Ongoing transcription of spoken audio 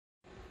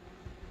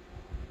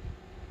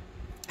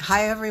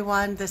Hi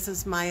everyone, this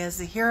is Maya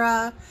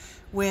Zahira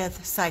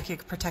with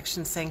Psychic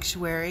Protection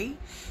Sanctuary,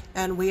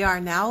 and we are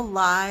now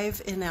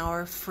live in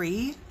our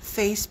free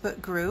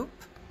Facebook group,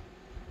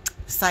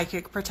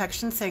 Psychic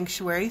Protection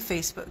Sanctuary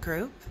Facebook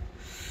group.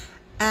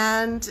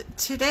 And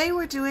today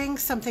we're doing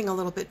something a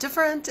little bit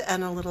different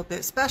and a little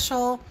bit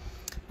special.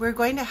 We're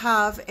going to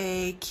have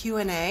a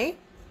Q&A,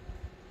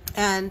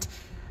 and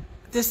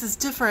this is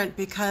different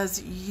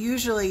because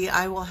usually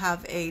I will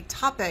have a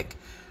topic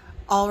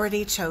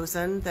already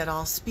chosen that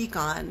I'll speak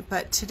on,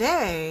 but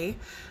today,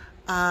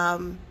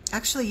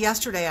 actually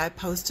yesterday I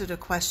posted a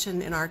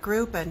question in our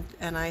group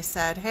and I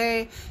said,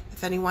 hey,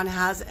 if anyone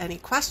has any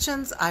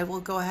questions, I will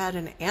go ahead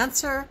and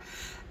answer.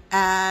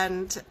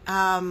 And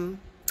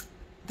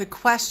the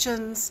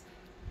questions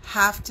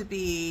have to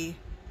be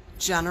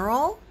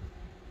general.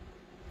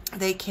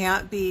 They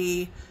can't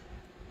be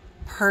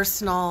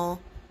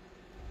personal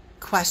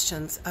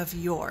questions of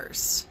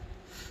yours.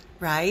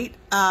 Right?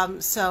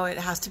 So it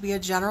has to be a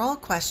general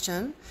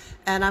question,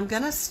 and I'm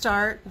going to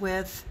start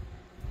with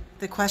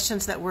the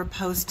questions that were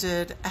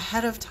posted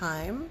ahead of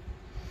time.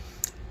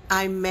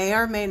 I may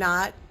or may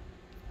not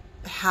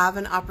have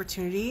an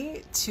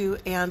opportunity to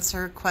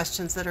answer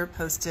questions that are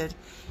posted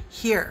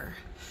here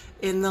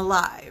in the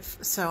live.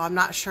 So I'm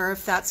not sure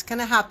if that's going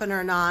to happen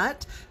or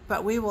not,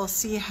 but we will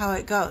see how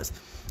it goes.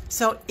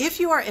 So if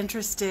you are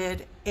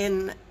interested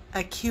in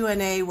a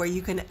Q&A where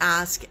you can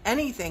ask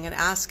anything and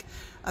ask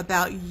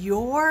about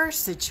your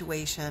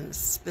situation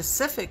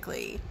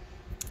specifically,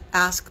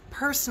 ask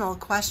personal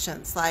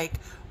questions like,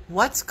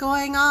 what's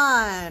going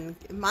on?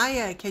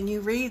 Maya, can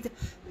you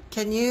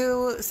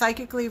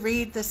psychically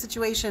read the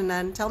situation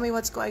and tell me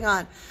what's going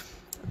on?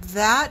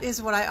 That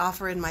is what I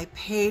offer in my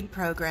paid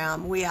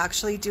program. We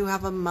actually do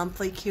have a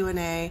monthly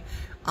Q&A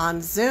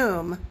on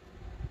Zoom,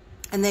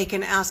 and they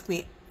can ask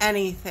me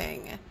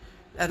anything,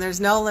 and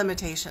there's no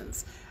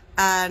limitations.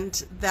 And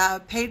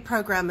the paid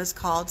program is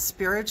called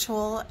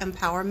Spiritual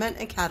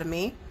Empowerment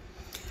Academy.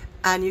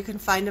 And you can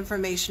find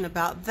information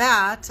about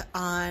that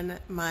on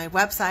my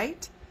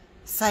website,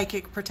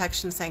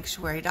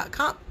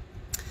 psychicprotectionsanctuary.com.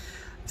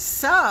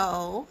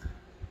 So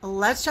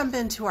let's jump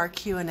into our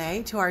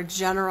Q&A, to our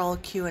general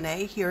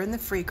Q&A here in the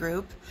free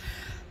group.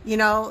 You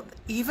know,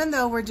 even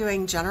though we're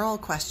doing general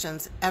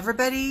questions,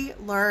 everybody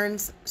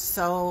learns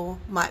so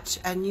much.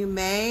 And you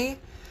may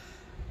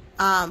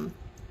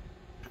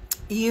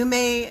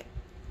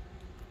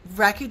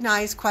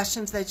recognize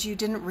questions that you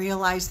didn't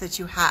realize that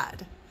you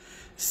had.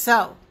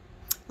 So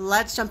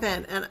let's jump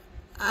in. And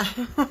I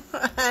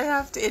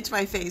have to itch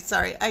my face.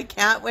 Sorry. I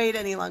can't wait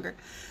any longer.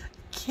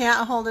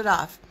 Can't hold it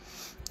off.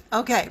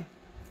 Okay.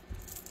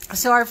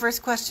 So our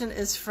first question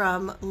is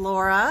from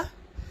Laura.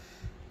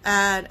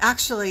 And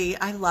actually,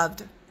 I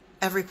loved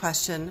every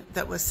question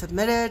that was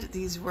submitted.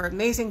 These were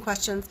amazing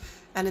questions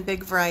and a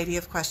big variety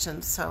of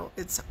questions. So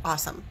it's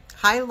awesome.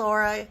 Hi,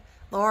 Laura.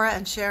 Laura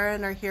and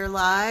Sharon are here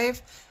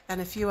live,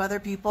 and a few other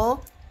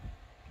people.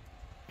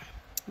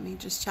 Let me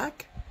just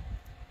check.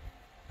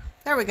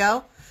 There we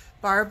go.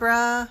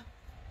 Barbara.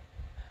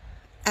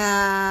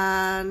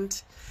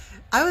 And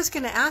I was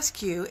going to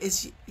ask you,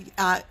 is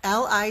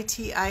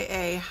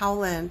L-I-T-I-A,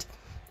 Howland,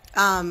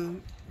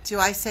 do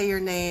I say your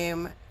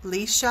name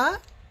Leisha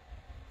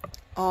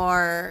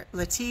or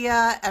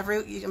Latia?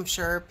 I'm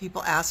sure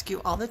people ask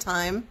you all the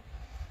time,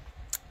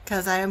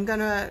 because I am going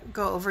to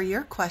go over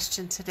your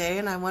question today,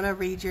 and I want to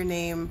read your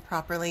name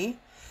properly.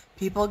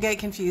 People get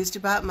confused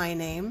about my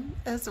name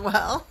as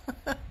well.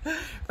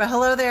 But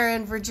hello there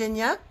in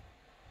Virginia,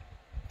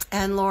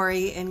 and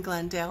Lori in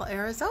Glendale,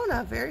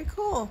 Arizona. Very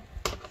cool.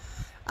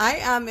 I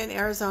am in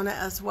Arizona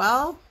as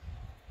well,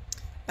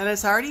 and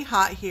it's already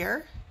hot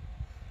here,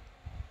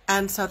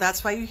 and so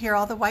that's why you hear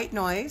all the white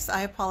noise.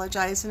 I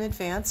apologize in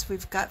advance.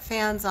 We've got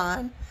fans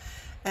on,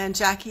 and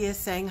Jackie is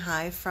saying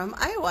hi from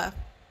Iowa.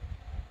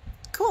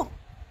 Cool.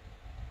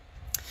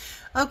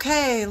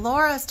 Okay,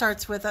 Laura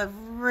starts with a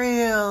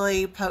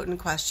really potent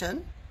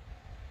question.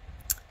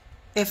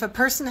 If a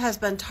person has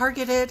been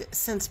targeted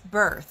since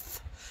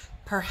birth,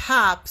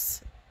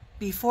 perhaps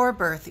before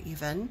birth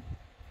even,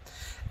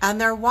 and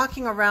they're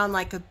walking around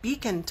like a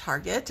beacon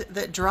target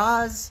that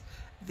draws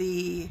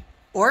the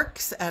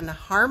orcs and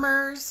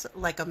harmers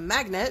like a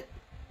magnet,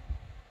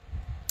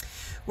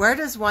 where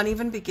does one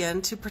even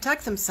begin to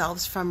protect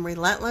themselves from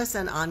relentless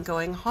and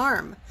ongoing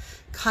harm?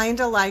 Kind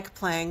of like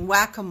playing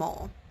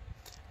whack-a-mole.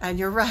 And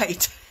you're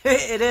right,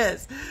 it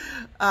is.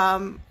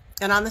 And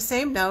on the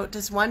same note,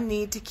 does one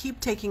need to keep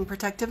taking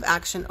protective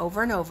action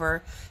over and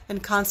over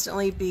and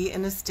constantly be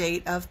in a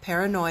state of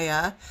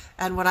paranoia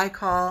and what I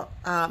call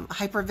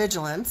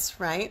hypervigilance,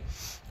 right?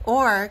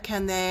 Or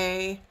can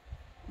they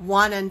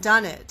one and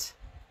done it,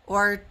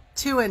 or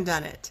two and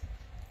done it?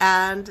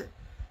 And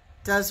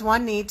does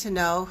one need to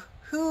know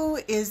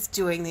who is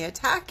doing the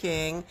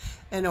attacking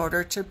in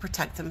order to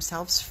protect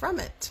themselves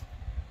from it?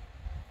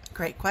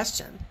 Great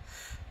question.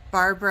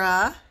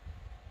 Barbara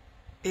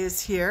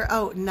is here.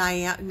 Oh,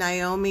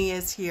 Naomi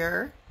is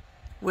here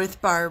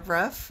with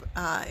Barbara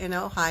in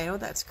Ohio.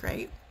 That's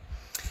great.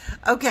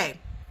 Okay,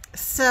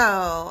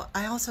 So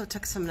I also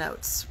took some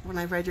notes when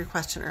I read your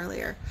question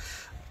earlier.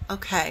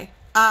 Okay.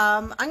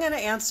 I'm going to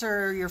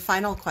answer your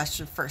final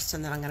question first,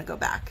 and then I'm going to go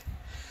back.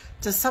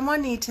 Does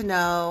someone need to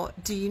know,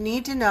 do you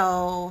need to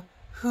know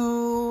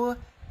who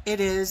it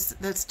is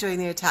that's doing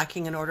the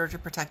attacking in order to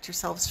protect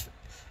yourself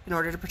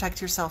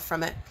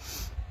from it?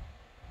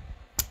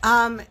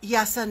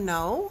 Yes and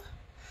no.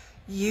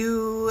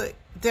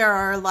 There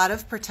are a lot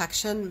of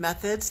protection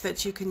methods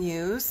that you can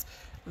use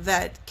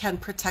that can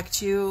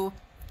protect you,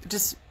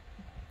 just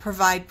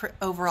provide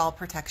overall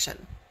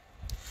protection.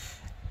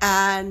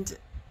 And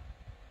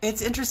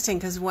it's interesting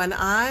because when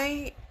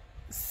I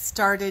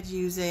started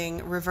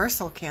using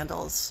reversal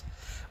candles,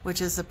 which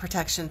is a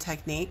protection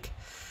technique,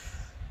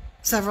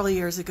 several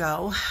years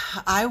ago,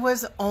 I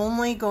was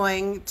only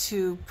going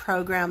to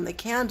program the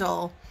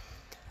candle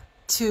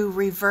to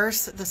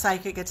reverse the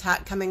psychic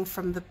attack coming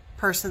from the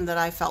person that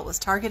I felt was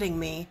targeting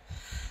me.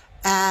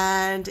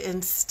 And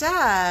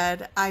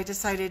instead, I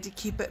decided to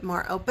keep it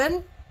more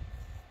open.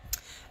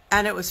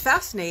 And it was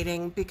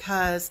fascinating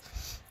because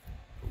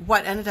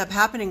what ended up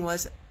happening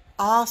was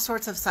all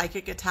sorts of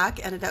psychic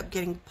attack ended up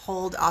getting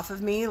pulled off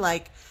of me.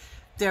 Like,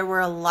 there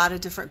were a lot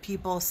of different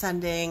people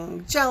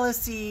sending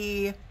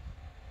jealousy,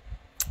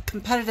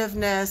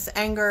 competitiveness,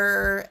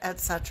 anger,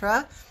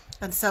 etc.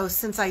 And so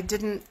since I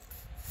didn't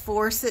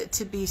force it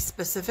to be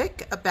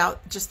specific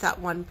about just that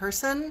one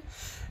person,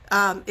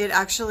 it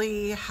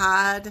actually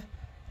had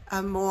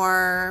a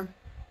more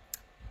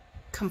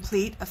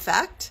complete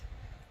effect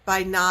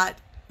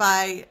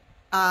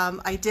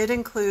I did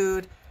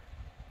include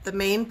the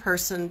main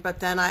person, but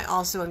then I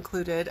also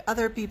included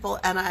other people,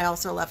 and I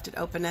also left it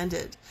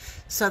open-ended.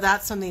 So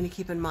that's something to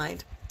keep in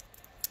mind.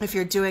 If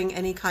you're doing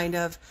any kind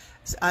of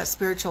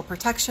spiritual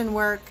protection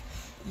work,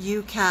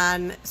 you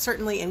can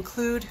certainly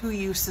include who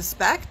you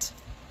suspect,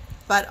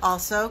 but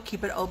also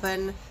keep it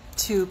open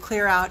to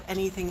clear out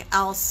anything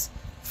else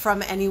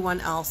from anyone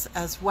else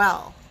as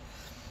well.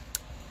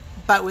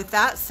 But with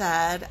that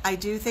said, I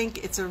do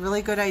think it's a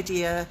really good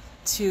idea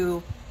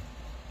to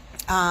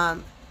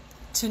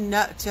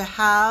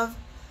have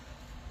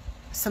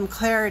some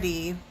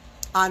clarity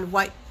on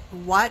what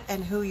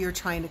and who you're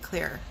trying to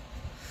clear.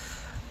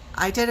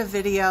 I did a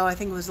video, I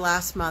think it was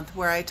last month,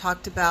 where I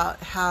talked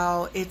about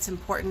how it's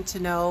important to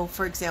know,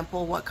 for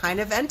example, what kind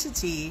of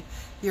entity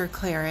you're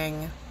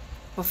clearing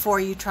before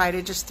you try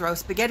to just throw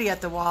spaghetti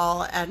at the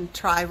wall and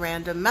try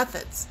random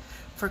methods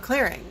for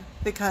clearing,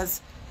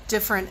 because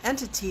different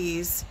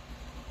entities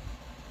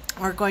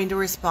are going to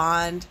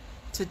respond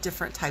to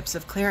different types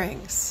of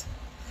clearings.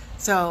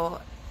 So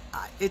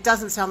it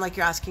doesn't sound like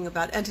you're asking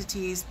about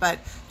entities, but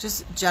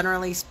just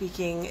generally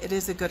speaking, it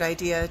is a good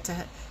idea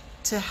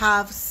to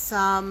have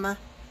some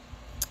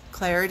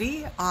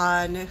clarity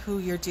on who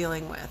you're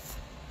dealing with.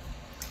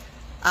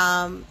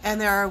 And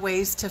there are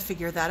ways to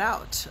figure that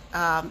out.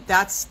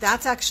 That's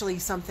actually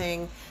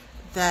something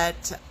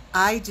that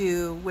I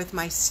do with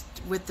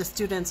the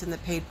students in the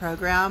paid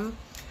program,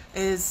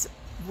 is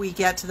we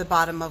get to the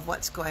bottom of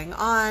what's going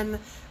on.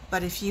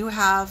 But if you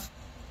have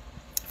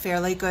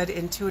fairly good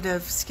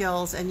intuitive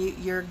skills and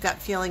your gut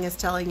feeling is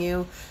telling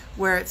you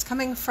where it's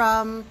coming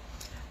from,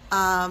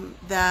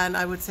 then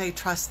I would say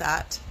trust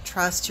that.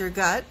 Trust your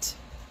gut.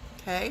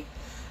 Okay?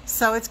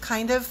 So it's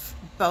kind of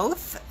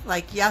both,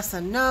 like yes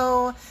and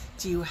no.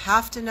 Do you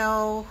have to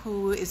know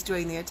who is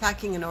doing the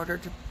attacking in order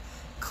to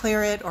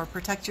clear it or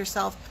protect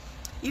yourself?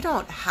 You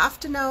don't have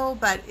to know,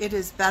 but it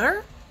is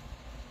better.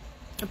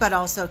 But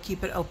also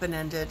keep it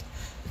open-ended,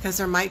 because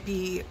there might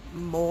be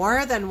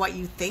more than what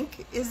you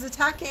think is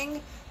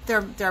attacking.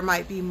 There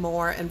might be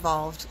more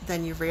involved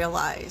than you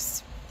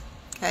realize.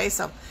 Okay,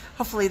 so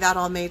hopefully that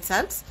all made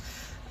sense.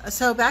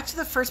 So back to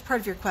the first part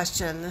of your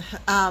question.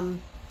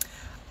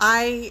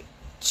 I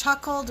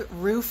chuckled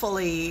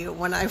ruefully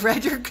when I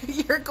read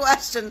your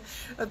question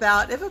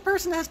about if a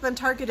person has been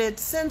targeted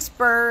since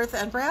birth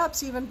and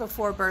perhaps even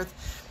before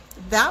birth.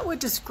 That would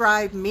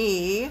describe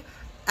me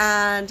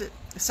and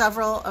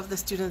several of the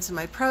students in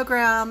my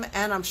program,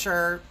 and I'm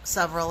sure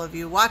several of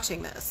you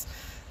watching this.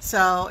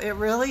 So it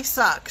really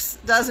sucks,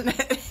 doesn't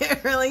it?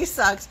 It really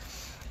sucks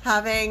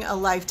having a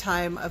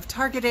lifetime of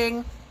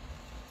targeting.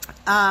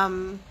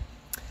 And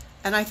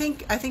I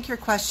think your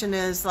question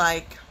is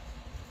like,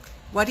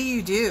 what do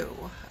you do?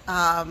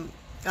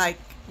 Like,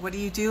 what do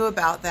you do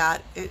about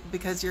that?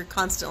 Because you're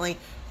constantly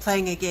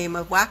playing a game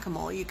of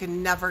whack-a-mole. You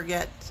can never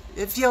get,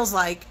 it feels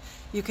like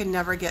you can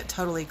never get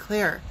totally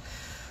clear.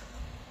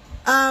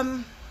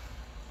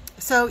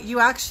 So you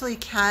actually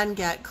can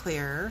get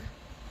clear,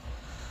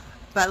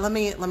 but let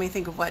me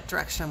think of what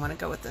direction I want to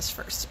go with this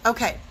first.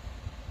 Okay.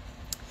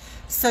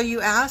 So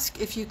you ask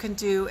if you can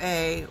do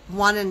a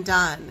one and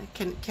done.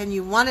 Can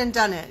you one and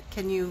done it?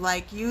 Can you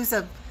like use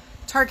a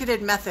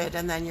targeted method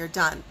and then you're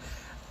done?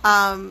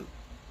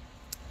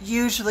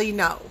 Usually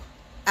no.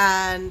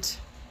 And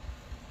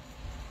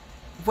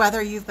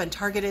whether you've been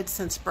targeted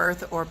since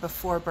birth or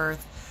before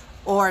birth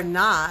or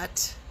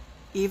not,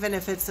 even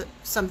if it's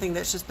something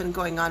that's just been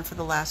going on for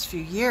the last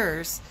few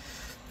years,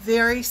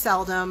 very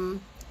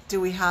seldom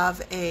do we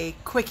have a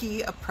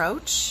quickie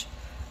approach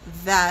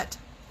that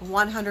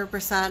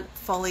 100%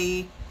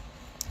 fully,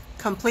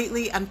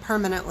 completely, and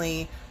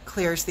permanently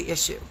clears the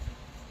issue.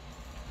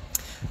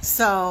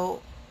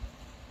 So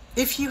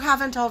if you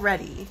haven't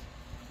already,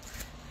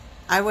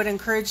 I would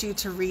encourage you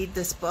to read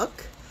this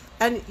book.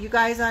 And you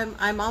guys,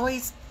 I'm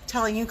always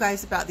telling you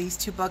guys about these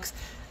two books.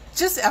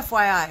 Just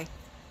FYI,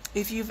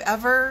 if you've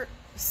ever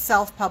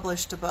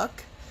self-published a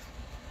book,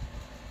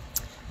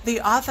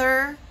 the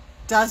author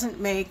doesn't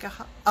make,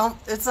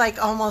 it's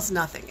like almost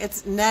nothing.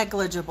 It's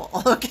negligible,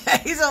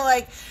 okay? So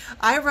like,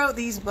 I wrote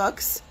these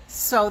books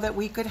so that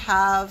we could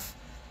have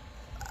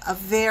a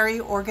very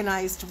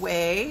organized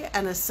way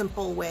and a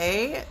simple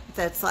way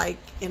that's like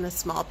in a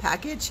small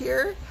package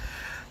here.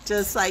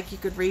 Just like you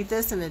could read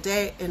this in a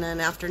day, in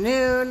an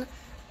afternoon,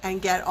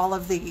 and get all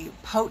of the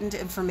potent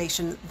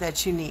information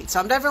that you need. So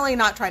I'm definitely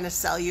not trying to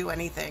sell you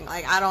anything.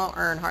 Like, I don't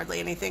earn hardly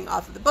anything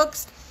off of the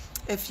books.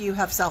 If you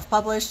have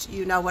self-published,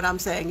 you know what I'm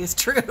saying is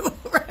true,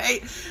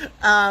 right?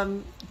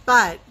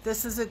 But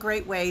this is a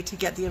great way to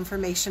get the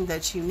information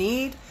that you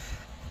need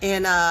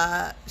in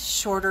a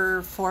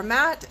shorter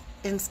format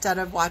instead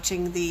of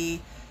watching the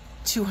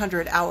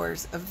 200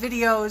 hours of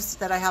videos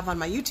that I have on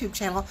my YouTube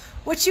channel,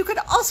 which you could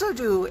also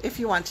do if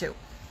you want to.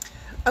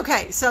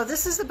 Okay, so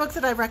this is the book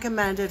that I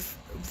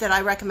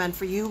recommend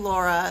for you,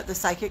 Laura, the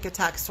Psychic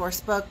Attack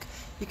Sourcebook.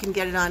 You can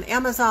get it on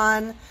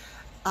Amazon.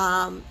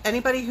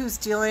 Anybody who's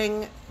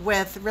dealing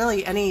with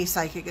really any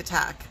psychic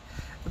attack.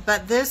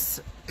 But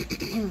this,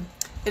 it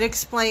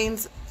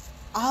explains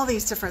all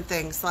these different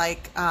things,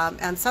 like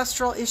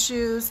ancestral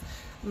issues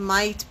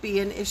might be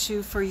an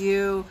issue for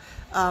you.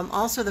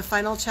 Also the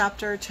final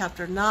chapter,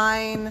 chapter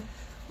 9,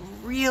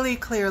 really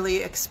clearly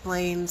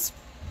explains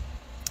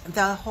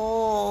the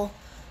whole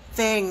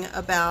thing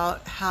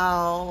about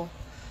how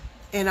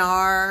in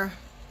our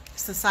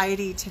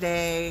society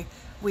today,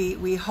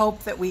 we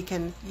hope that we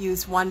can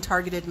use one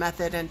targeted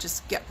method and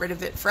just get rid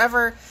of it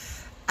forever.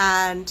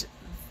 And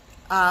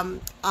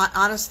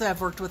honestly,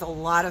 I've worked with a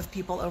lot of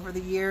people over the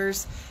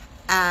years,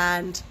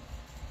 and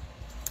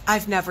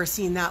I've never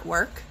seen that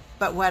work.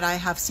 But what I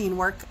have seen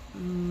work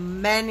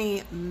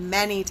many,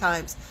 many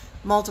times,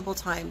 multiple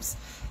times,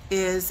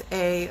 is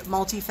a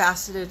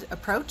multifaceted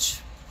approach,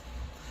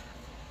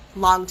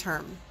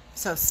 long-term.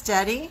 So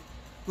steady,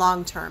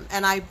 long-term.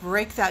 And I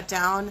break that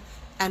down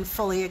and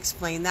fully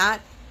explain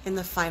that in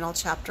the final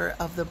chapter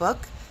of the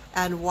book,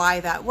 and why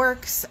that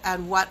works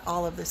and what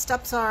all of the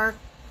steps are.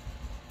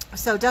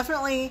 So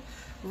definitely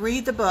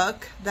read the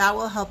book. That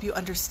will help you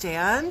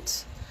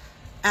understand.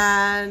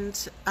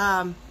 And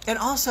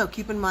also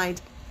keep in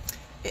mind,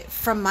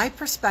 from my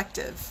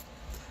perspective,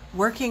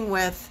 working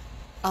with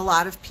a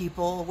lot of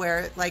people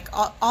where like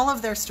all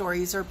of their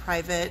stories are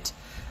private,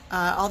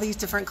 all these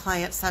different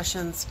client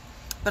sessions,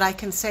 but I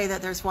can say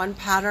that there's one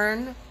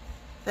pattern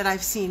that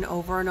I've seen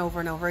over and over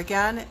and over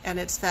again, and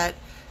it's that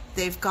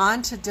they've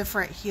gone to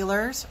different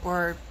healers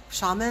or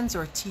shamans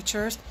or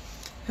teachers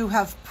who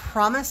have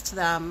promised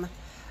them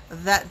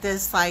that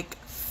this like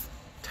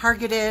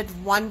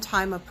targeted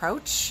one-time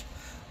approach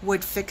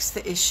would fix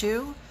the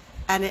issue,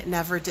 and it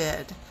never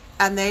did.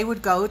 And they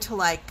would go to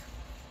like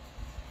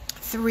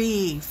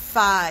 3,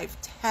 5,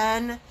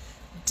 10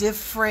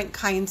 different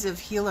kinds of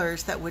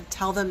healers that would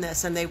tell them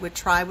this, and they would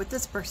try with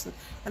this person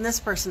and this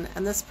person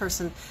and this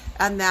person,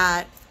 and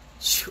that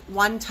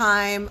one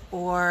time,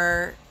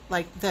 or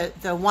like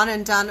the one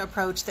and done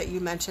approach that you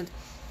mentioned,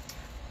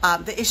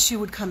 the issue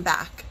would come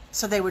back.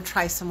 So they would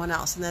try someone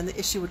else, and then the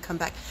issue would come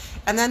back.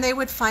 And then they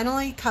would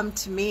finally come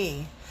to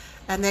me,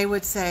 and they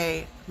would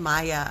say,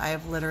 Maya, I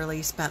have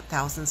literally spent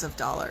thousands of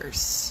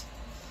dollars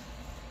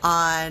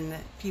on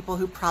people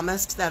who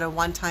promised that a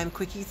one-time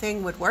quickie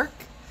thing would work.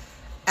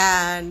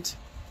 And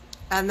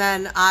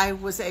then I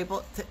was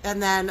able to,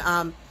 and then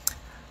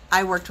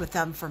I worked with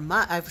them for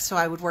months. So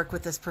I would work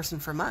with this person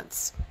for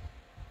months,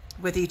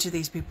 with each of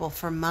these people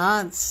for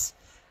months,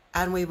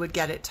 and we would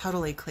get it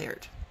totally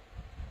cleared.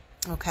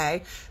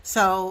 Okay,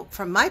 so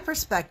from my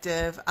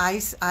perspective,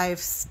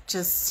 I've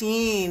just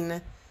seen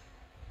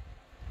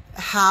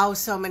how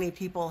so many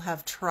people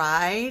have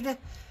tried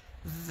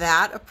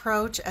that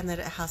approach and that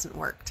it hasn't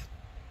worked,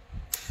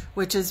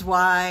 which is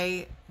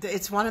why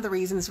it's one of the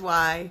reasons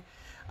why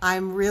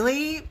I'm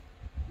really,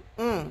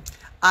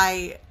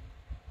 I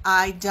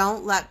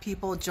don't let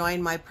people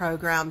join my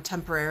program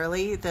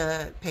temporarily,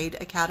 the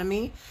paid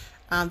academy.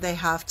 They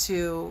have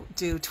to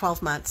do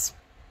 12 months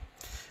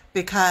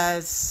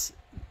because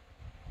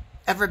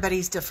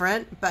everybody's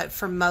different, but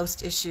for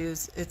most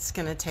issues, it's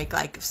going to take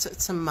like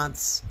some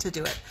months to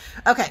do it.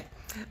 Okay,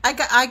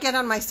 I get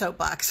on my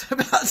soapbox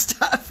about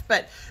stuff,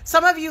 but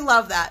some of you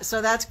love that,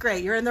 so that's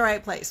great. You're in the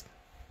right place.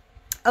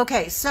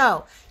 Okay,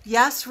 so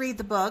yes, read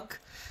the book.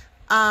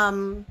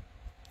 And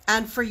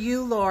for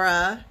you,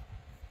 Laura,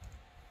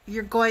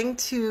 you're going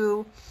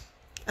to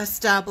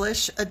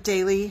establish a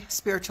daily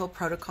spiritual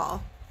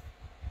protocol.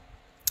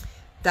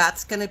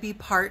 That's going to be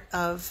part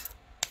of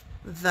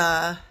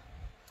the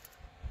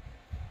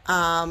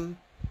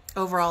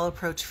overall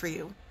approach for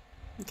you.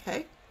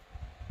 Okay?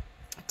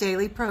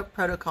 daily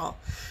protocol.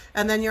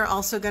 And then you're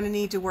also going to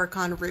need to work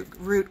on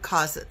root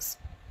causes.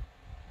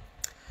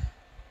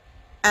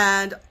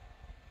 And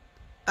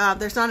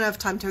there's not enough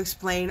time to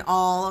explain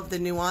all of the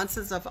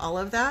nuances of all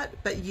of that,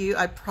 but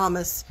I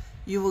promise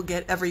you will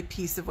get every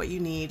piece of what you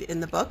need in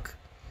the book.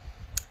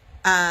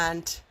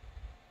 And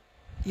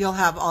you'll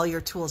have all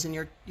your tools in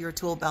your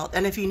tool belt.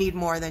 And if you need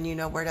more, then you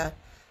know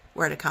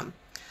where to come.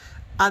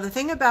 The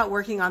thing about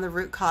working on the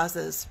root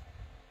causes,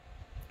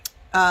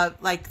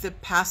 like the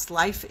past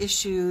life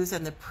issues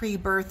and the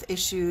pre-birth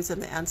issues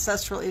and the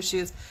ancestral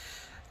issues,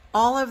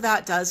 all of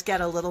that does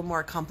get a little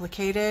more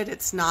complicated.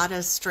 It's not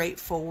as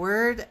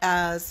straightforward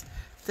as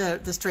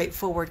the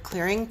straightforward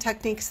clearing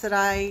techniques that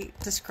I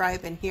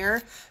describe in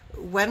here.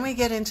 When we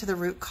get into the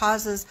root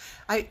causes,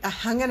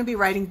 I'm going to be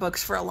writing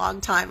books for a long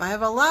time. I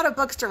have a lot of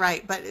books to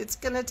write, but it's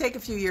going to take a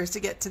few years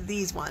to get to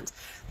these ones.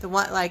 The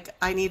one, like,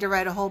 I need to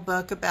write a whole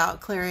book about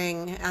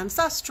clearing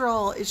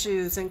ancestral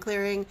issues and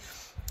clearing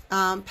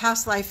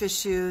past life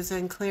issues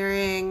and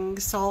clearing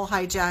soul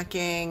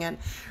hijacking and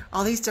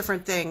all these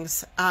different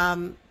things.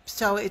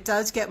 So it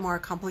does get more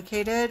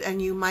complicated, and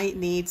you might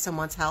need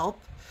someone's help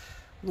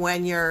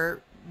when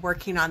you're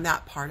working on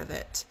that part of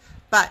it.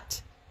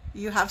 But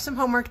you have some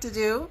homework to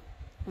do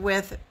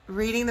with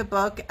reading the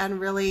book and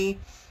really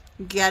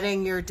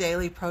getting your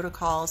daily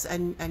protocols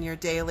and your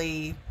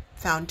daily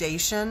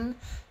foundation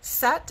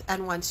set.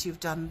 And once you've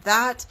done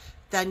that,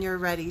 then you're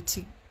ready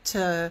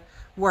to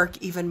work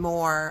even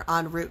more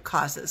on root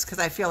causes, because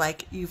I feel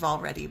like you've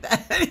already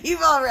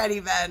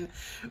been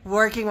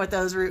working with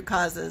those root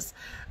causes.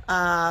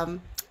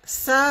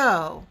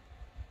 So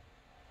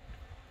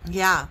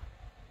yeah,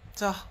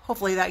 so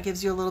hopefully that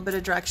gives you a little bit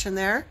of direction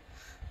there.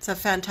 It's a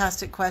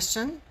fantastic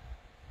question.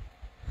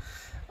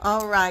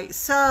 All right,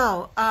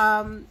 so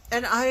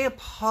and I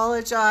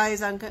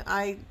apologize.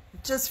 I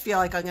just feel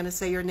like I'm going to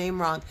say your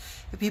name wrong.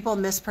 People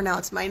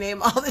mispronounce my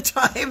name all the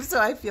time, so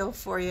I feel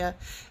for you.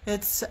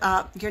 It's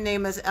your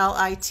name is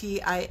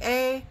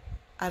Litia.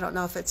 I don't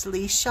know if it's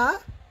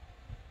Lisha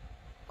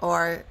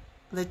or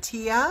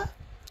Latia.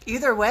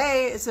 Either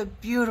way, it's a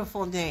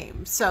beautiful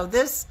name. So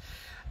this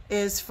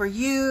is for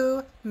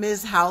you,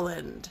 Ms.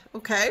 Howland.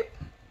 Okay.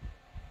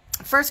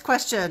 First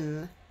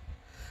question.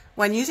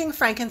 When using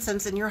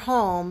frankincense in your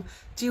home,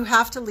 do you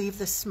have to leave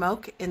the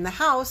smoke in the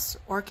house,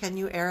 or can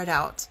you air it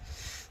out?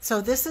 So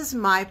this is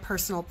my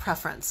personal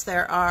preference.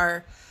 There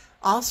are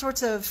all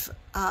sorts of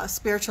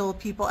spiritual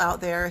people out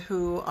there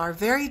who are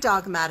very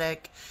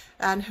dogmatic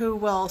and who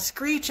will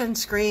screech and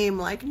scream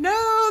like,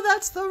 no,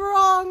 that's the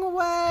wrong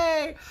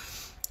way.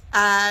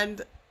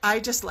 And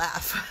I just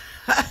laugh.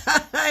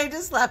 I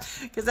just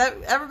laugh because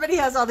everybody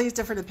has all these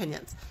different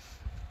opinions.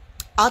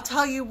 I'll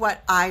tell you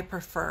what I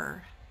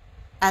prefer.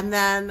 And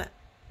then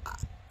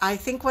I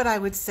think what I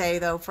would say,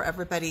 though, for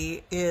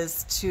everybody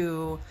is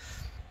to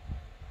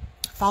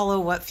follow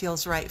what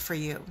feels right for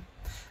you.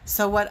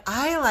 So what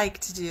I like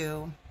to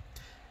do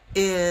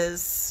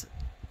is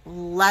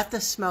let the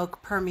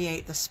smoke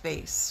permeate the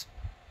space.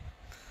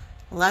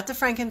 Let the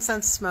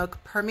frankincense smoke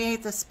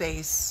permeate the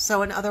space.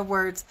 So in other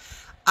words,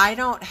 I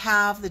don't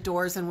have the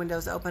doors and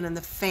windows open and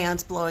the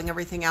fans blowing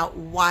everything out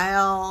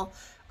while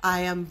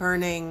I am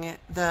burning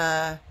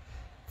the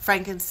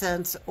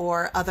frankincense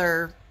or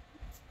other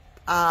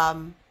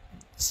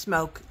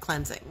smoke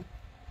cleansing.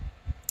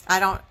 I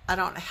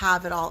don't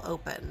have it all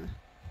open.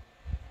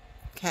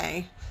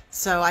 Okay,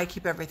 so I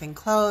keep everything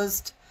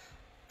closed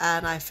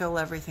and I fill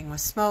everything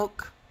with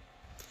smoke.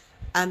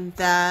 And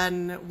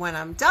then when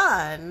I'm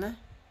done,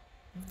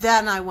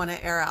 then I want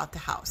to air out the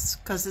house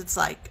because it's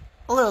like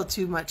a little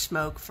too much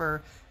smoke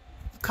for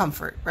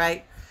comfort,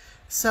 right?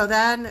 So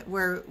then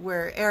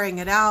we're airing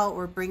it out.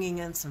 We're bringing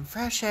in some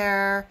fresh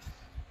air.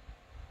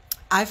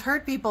 I've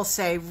heard people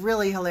say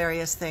really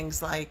hilarious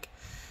things like,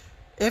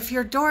 if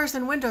your doors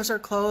and windows are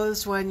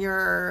closed when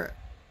you're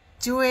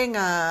doing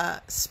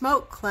a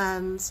smoke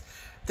cleanse,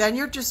 then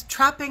you're just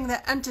trapping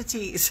the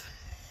entities.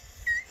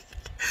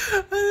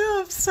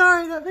 I'm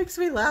sorry, that makes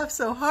me laugh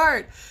so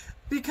hard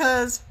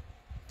because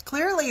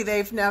clearly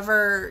they've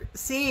never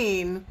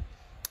seen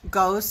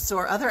ghosts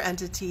or other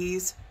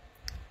entities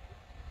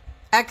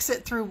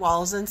exit through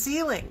walls and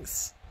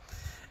ceilings.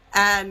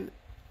 And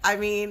I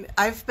mean,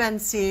 I've been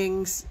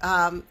seeing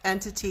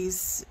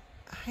entities,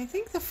 I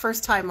think the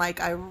first time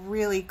like I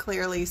really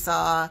clearly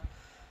saw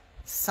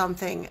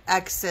something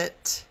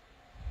exit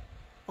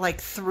like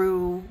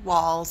through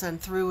walls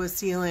and through a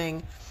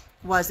ceiling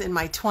was in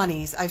my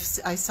 20s.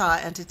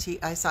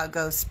 I saw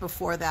ghosts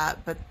before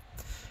that, but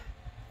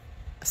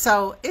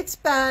so it's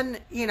been,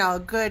 you know, a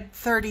good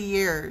 30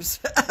 years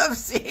of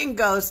seeing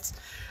ghosts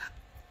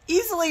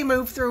easily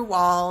move through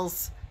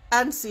walls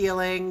and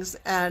ceilings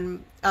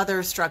and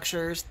other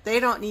structures. They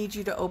don't need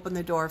you to open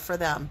the door for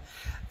them.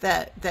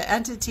 The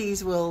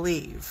entities will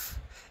leave.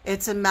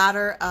 It's a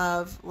matter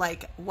of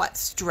like, what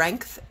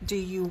strength do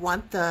you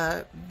want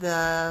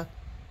the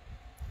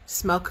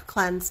smoke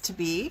cleanse to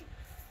be?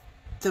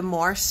 The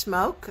more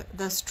smoke,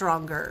 the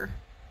stronger.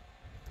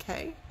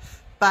 Okay,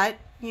 but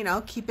you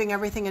know, keeping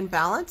everything in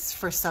balance.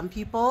 For some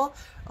people,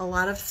 a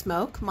lot of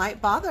smoke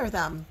might bother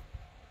them.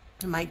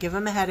 It might give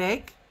them a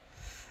headache.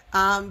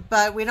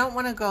 But we don't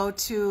want to go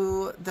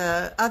to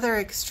the other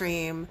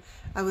extreme.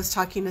 I was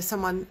talking to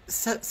someone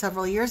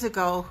several years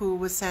ago who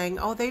was saying,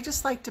 oh, they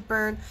just like to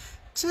burn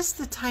just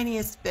the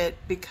tiniest bit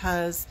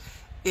because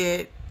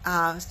it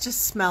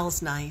just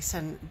smells nice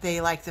and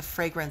they like the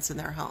fragrance in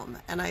their home.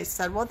 And I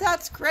said, well,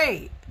 that's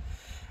great.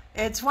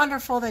 It's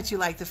wonderful that you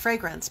like the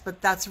fragrance, but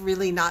that's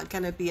really not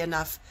going to be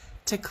enough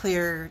to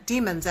clear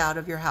demons out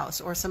of your house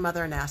or some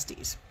other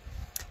nasties.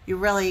 You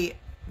really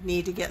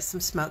need to get some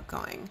smoke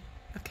going.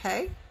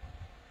 Okay?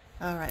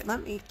 All right,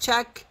 let me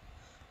check,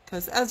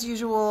 because as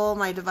usual,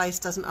 my device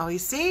doesn't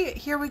always see.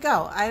 Here we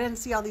go. I didn't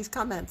see all these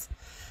comments.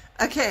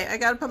 Okay, I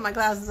got to put my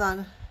glasses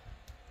on.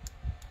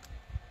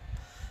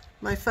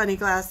 My funny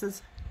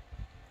glasses.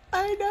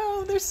 I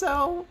know, they're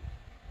so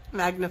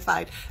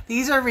magnified.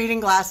 These are reading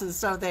glasses,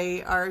 so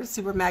they are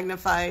super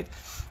magnified.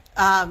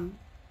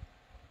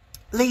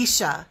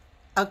 Leisha.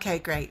 Okay,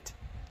 great.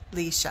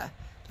 Leisha,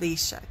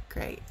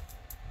 great.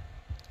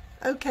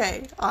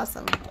 Okay,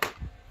 awesome.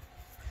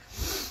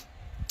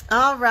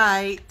 All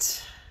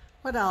right.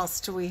 What else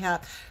do we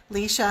have?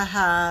 Leisha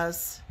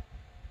has,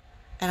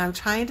 and I'm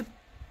trying to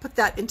put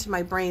that into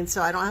my brain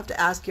so I don't have to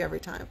ask you every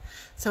time.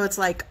 So it's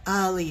like,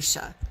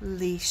 Leisha.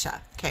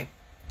 Okay,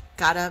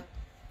 gotta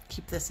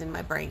keep this in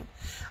my brain.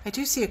 I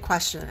do see a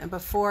question, and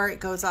before it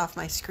goes off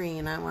my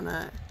screen, I want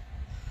to,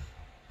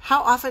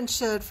 how often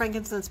should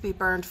frankincense be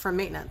burned for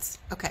maintenance?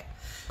 Okay,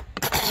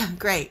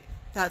 great.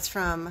 That's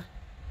from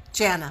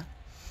Jana.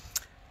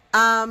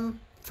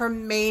 For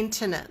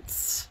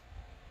maintenance,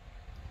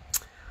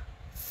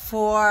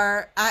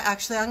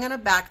 actually, I'm going to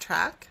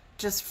backtrack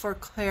just for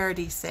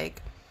clarity's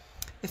sake.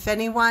 If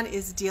anyone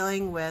is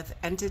dealing with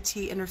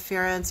entity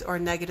interference or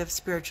negative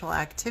spiritual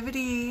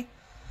activity,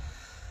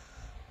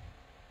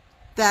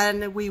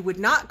 then we would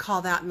not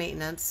call that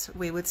maintenance.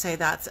 We would say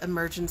that's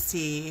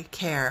emergency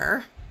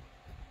care.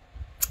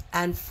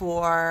 And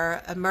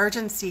for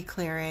emergency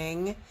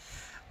clearing,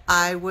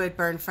 I would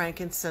burn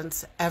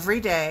frankincense every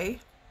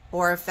day.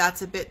 Or if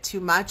that's a bit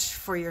too much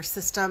for your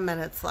system and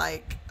it's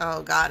like,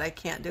 oh God, I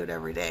can't do it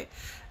every day,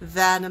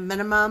 then a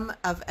minimum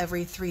of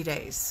every 3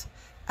 days.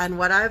 And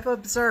what I've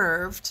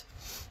observed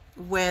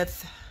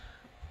with,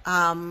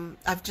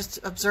 I've just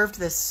observed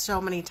this so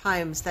many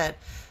times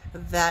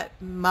that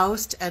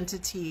most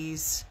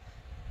entities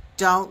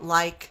don't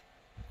like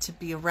to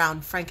be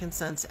around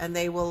frankincense, and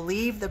they will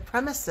leave the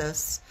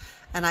premises.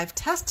 And I've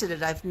tested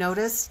it. I've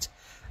noticed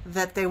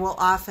that they will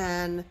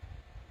often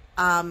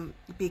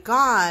be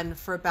gone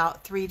for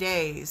about 3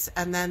 days,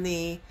 and then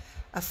the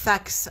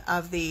effects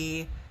of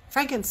the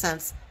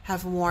frankincense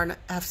have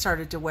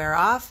started to wear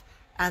off,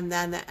 and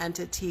then the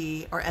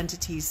entity or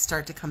entities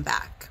start to come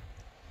back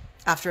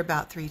after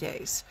about 3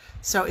 days.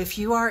 So if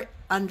you are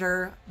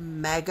under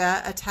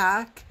mega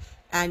attack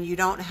and you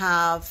don't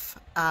have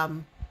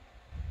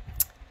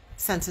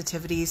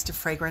sensitivities to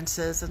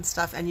fragrances and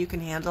stuff, and you can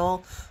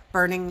handle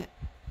burning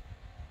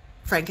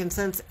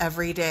frankincense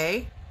every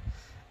day,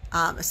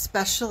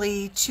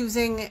 especially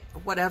choosing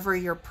whatever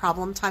your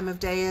problem time of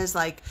day is.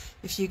 Like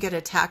if you get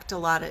attacked a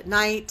lot at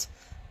night,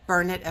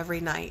 burn it every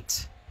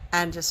night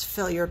and just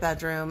fill your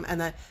bedroom. And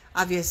then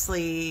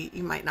obviously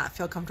you might not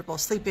feel comfortable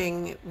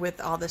sleeping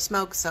with all the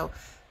smoke, so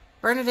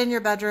burn it in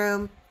your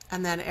bedroom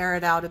and then air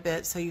it out a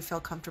bit so you feel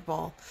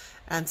comfortable.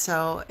 And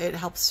so it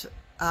helps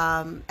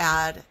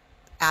add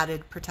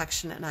added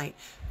protection at night.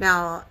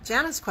 Now,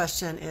 Jana's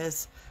question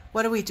is,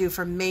 what do we do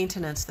for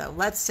maintenance though?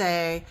 Let's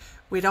say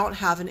we don't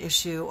have an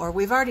issue, or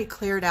we've already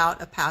cleared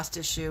out a past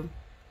issue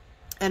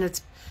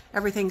and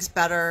everything's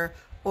better,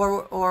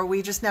 or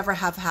we just never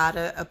have had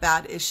a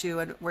bad issue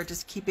and we're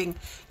just keeping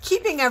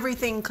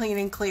everything clean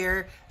and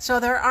clear, so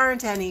there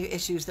aren't any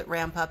issues that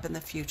ramp up in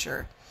the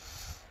future.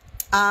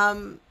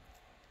 I'm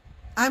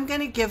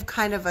going to give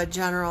kind of a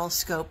general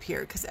scope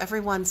here because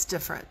everyone's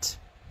different.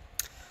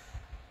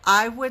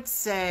 I would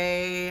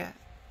say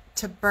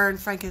to burn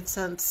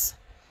frankincense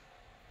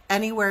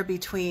anywhere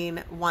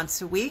between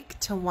once a week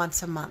to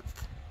once a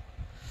month.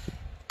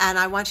 And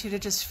I want you to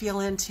just feel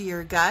into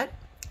your gut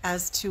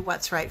as to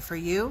what's right for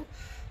you.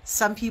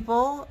 Some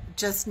people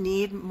just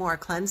need more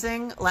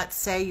cleansing. Let's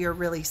say you're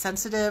really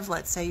sensitive.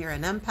 Let's say you're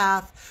an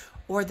empath,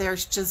 or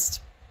there's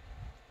just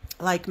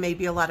like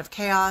maybe a lot of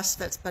chaos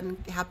that's been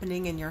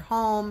happening in your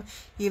home,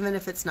 even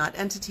if it's not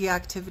entity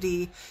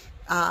activity.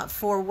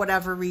 For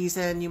whatever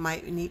reason, you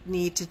might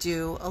need to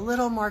do a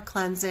little more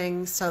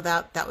cleansing, so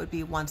that would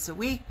be once a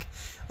week.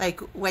 Like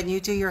when you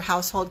do your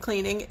household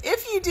cleaning,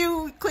 if you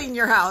do clean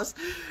your house,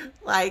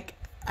 like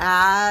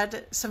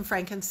add some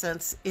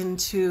frankincense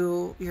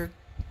into your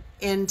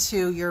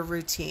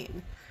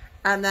routine.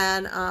 And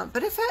then,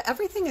 but if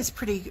everything is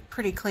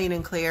pretty clean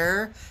and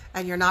clear,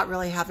 and you're not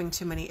really having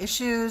too many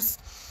issues,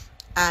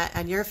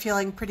 and you're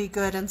feeling pretty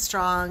good and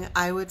strong,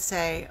 I would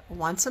say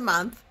once a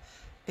month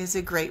is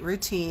a great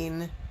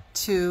routine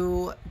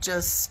to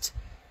just,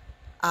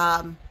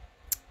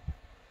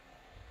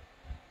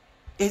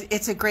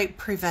 it's a great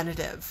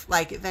preventative.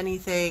 Like if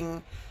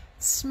anything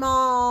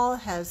small,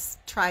 has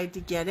tried to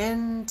get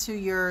into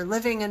your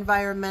living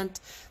environment,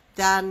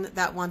 then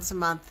that once a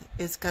month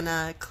is going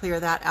to clear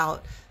that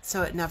out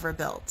so it never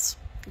builds.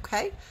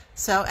 Okay?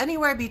 So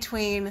anywhere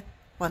between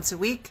once a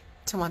week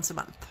to once a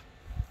month.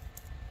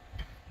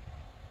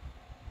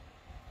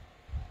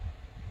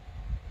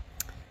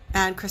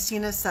 And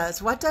Christina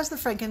says, what does the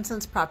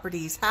frankincense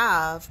properties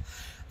have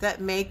that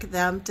make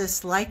them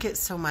dislike it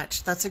so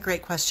much? That's a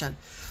great question.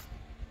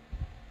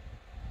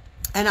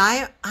 And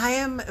I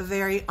am a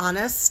very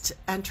honest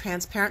and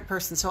transparent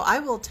person. So I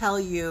will tell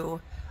you,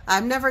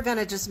 I'm never going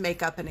to just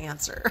make up an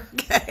answer.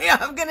 Okay.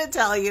 I'm going to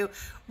tell you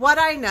what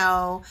I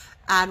know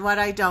and what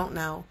I don't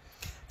know.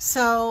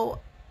 So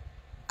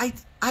I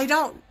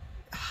don't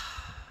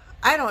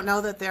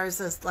know that there's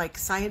this like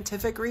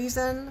scientific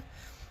reason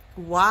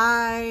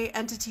why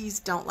entities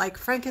don't like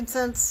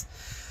frankincense.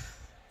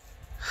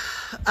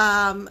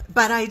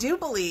 But I do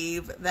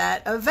believe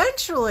that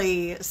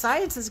eventually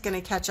science is going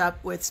to catch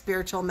up with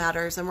spiritual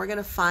matters, and we're going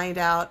to find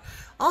out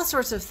all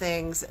sorts of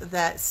things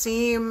that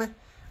seem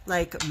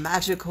like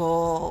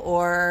magical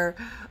or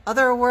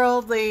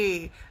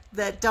otherworldly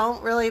that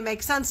don't really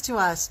make sense to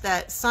us,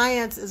 that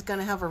science is going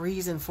to have a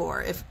reason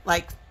for, if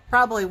like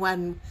probably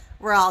when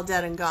we're all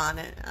dead and gone.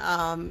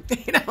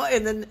 You know,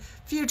 in the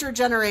future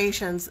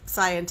generations,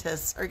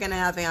 scientists are going to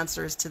have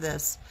answers to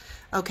this.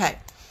 Okay.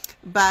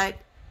 But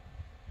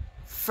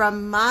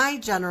from my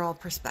general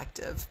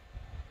perspective,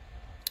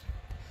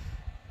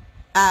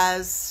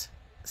 as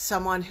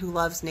someone who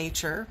loves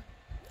nature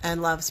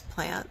and loves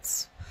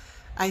plants,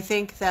 I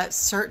think that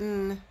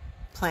certain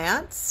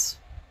plants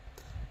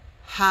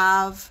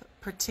have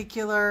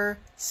particular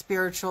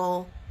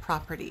spiritual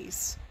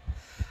properties.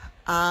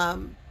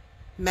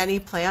 Many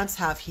plants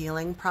have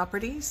healing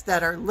properties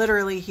that are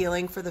literally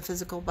healing for the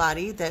physical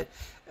body,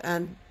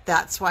 and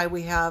that's why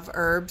we have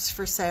herbs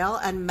for sale,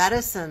 and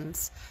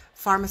medicines,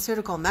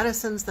 pharmaceutical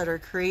medicines that are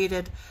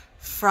created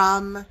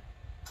from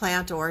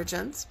plant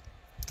origins.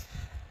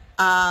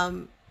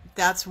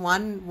 That's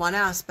one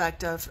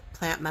aspect of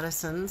plant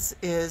medicines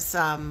is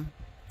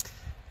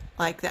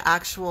like the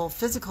actual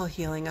physical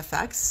healing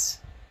effects,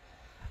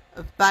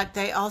 but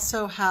they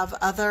also have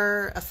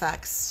other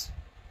effects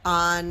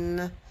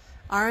on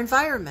our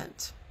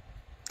environment.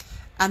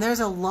 And there's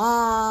a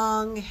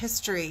long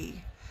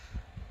history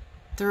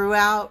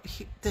throughout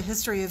the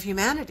history of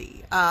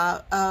humanity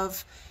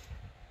of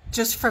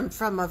just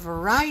from a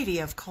variety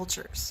of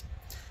cultures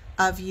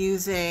of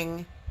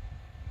using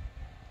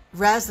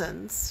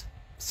resins.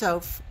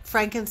 So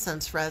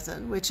frankincense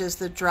resin, which is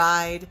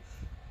dried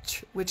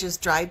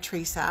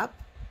tree sap.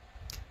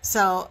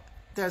 So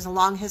there's a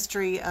long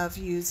history of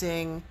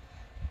using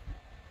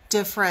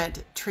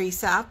different tree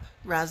sap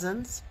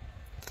resins,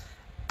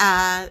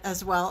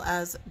 as well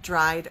as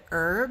dried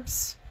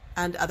herbs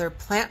and other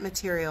plant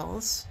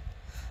materials,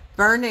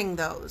 burning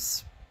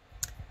those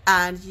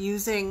and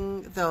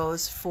using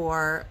those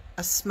for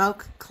a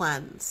smoke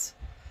cleanse.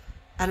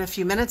 And a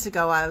few minutes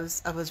ago, I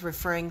was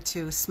referring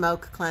to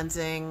smoke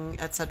cleansing,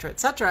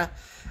 etc.,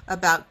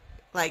 about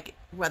like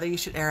whether you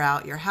should air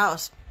out your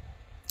house.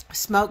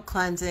 Smoke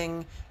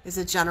cleansing is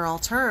a general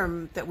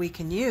term that we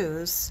can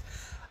use,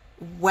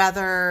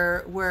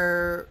 whether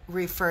we're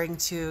referring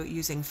to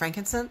using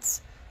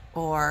frankincense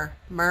or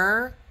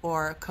myrrh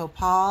or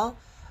copal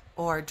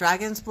or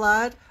dragon's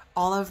blood.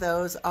 All of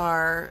those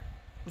are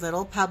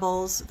little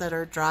pebbles that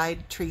are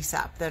dried tree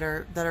sap, that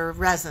are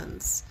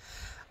resins.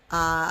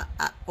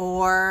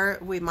 Or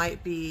we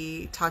might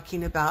be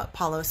talking about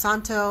Palo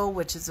Santo,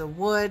 which is a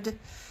wood.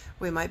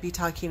 We might be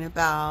talking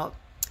about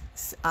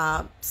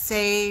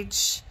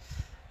sage,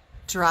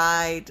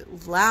 dried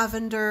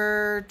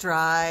lavender,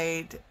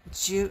 dried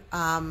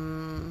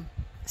cedar,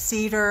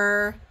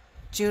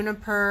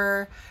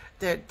 juniper.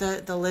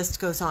 The list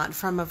goes on,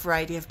 from a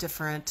variety of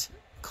different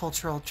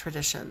cultural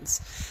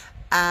traditions.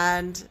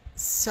 And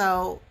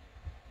so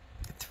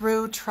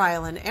through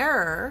trial and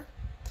error,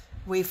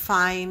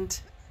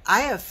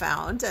 I have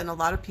found, and a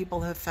lot of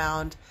people have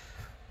found,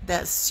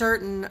 that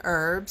certain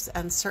herbs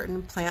and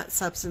certain plant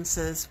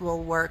substances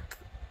will work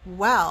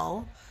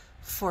well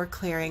for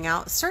clearing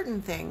out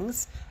certain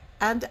things,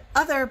 and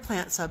other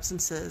plant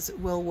substances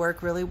will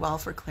work really well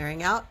for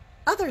clearing out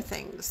other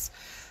things.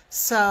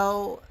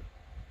 So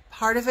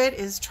part of it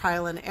is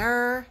trial and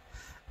error.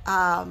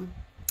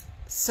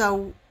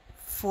 So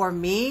for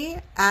me,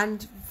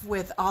 and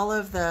with all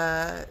of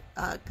the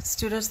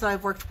students that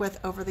I've worked with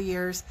over the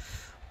years,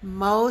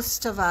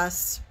 most of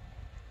us,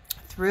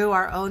 through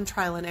our own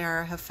trial and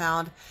error, have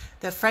found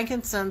that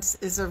frankincense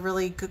is a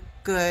really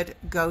good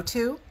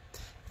go-to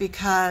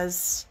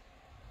because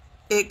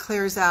it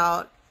clears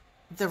out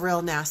the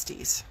real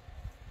nasties.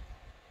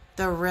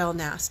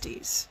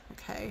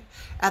 Okay?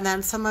 And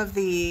then some of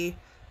the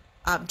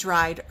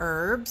dried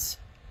herbs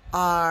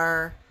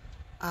are,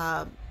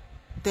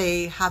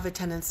 they have a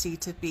tendency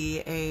to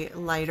be a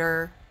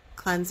lighter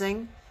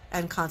cleansing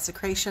and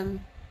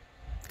consecration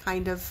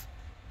kind of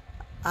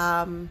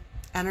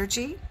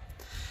energy.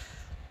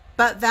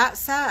 But that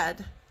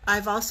said,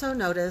 I've also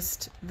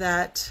noticed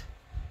that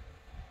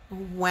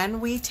when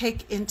we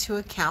take into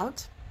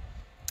account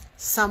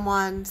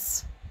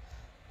someone's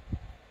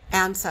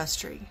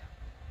ancestry,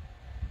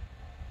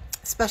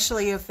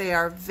 especially if they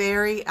are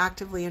very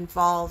actively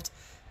involved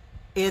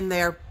in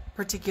their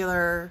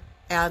particular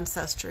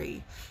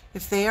ancestry,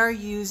 if they are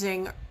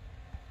using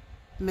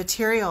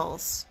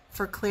materials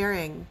for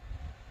clearing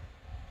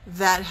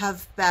that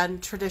have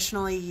been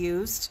traditionally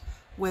used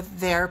with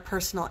their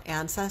personal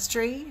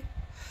ancestry,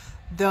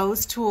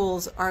 those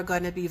tools are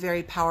going to be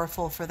very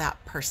powerful for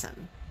that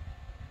person.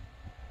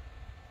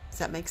 Does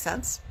that make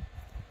sense?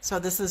 So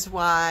this is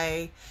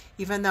why,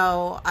 even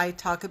though I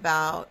talk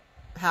about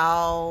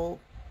how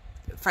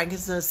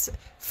frankincense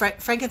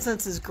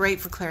is great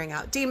for clearing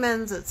out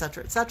demons,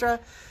 etc.,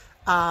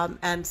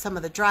 and some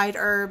of the dried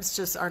herbs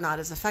just are not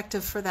as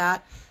effective for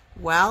that,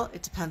 well,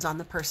 it depends on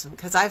the person.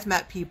 Because I've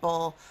met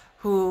people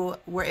who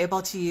were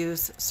able to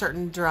use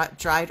certain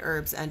dried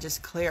herbs and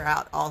just clear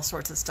out all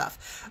sorts of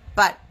stuff.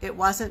 But it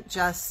wasn't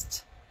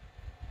just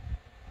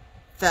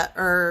the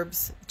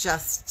herbs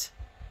just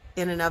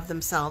in and of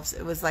themselves.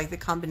 It was like the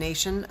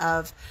combination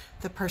of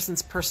the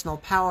person's personal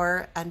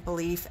power and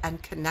belief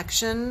and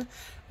connection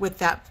with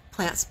that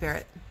plant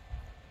spirit.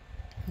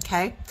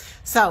 Okay,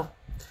 so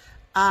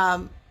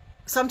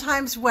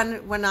sometimes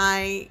when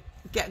I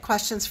get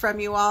questions from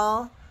you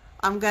all,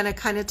 I'm going to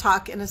kind of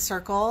talk in a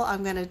circle.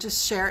 I'm going to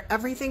just share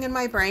everything in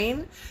my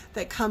brain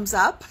that comes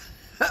up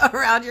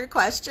around your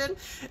question,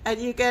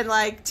 and you can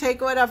like take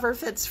whatever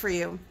fits for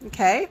you.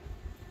 Okay?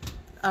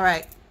 All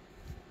right.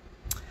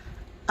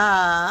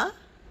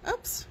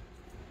 Oops.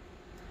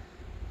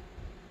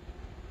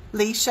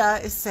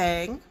 Leisha is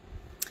saying,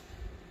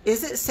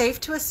 is it safe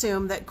to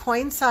assume that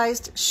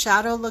coin-sized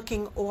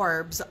shadow-looking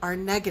orbs are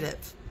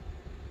negative?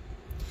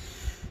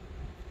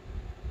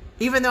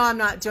 Even though I'm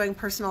not doing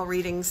personal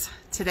readings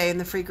today in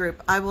the free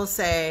group, I will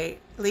say,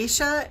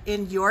 Leisha,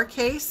 in your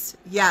case,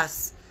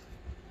 yes,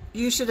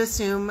 you should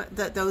assume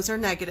that those are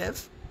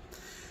negative.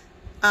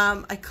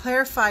 I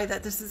clarify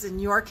that this is in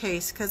your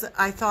case because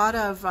I thought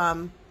of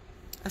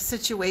a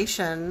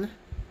situation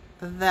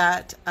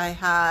that I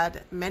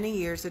had many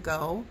years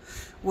ago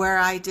where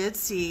I did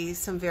see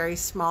some very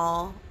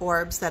small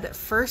orbs that at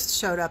first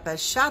showed up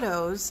as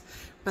shadows,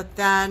 but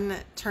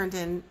then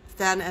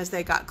as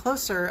they got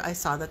closer, I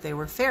saw that they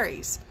were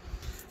fairies.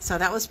 So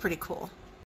that was pretty cool.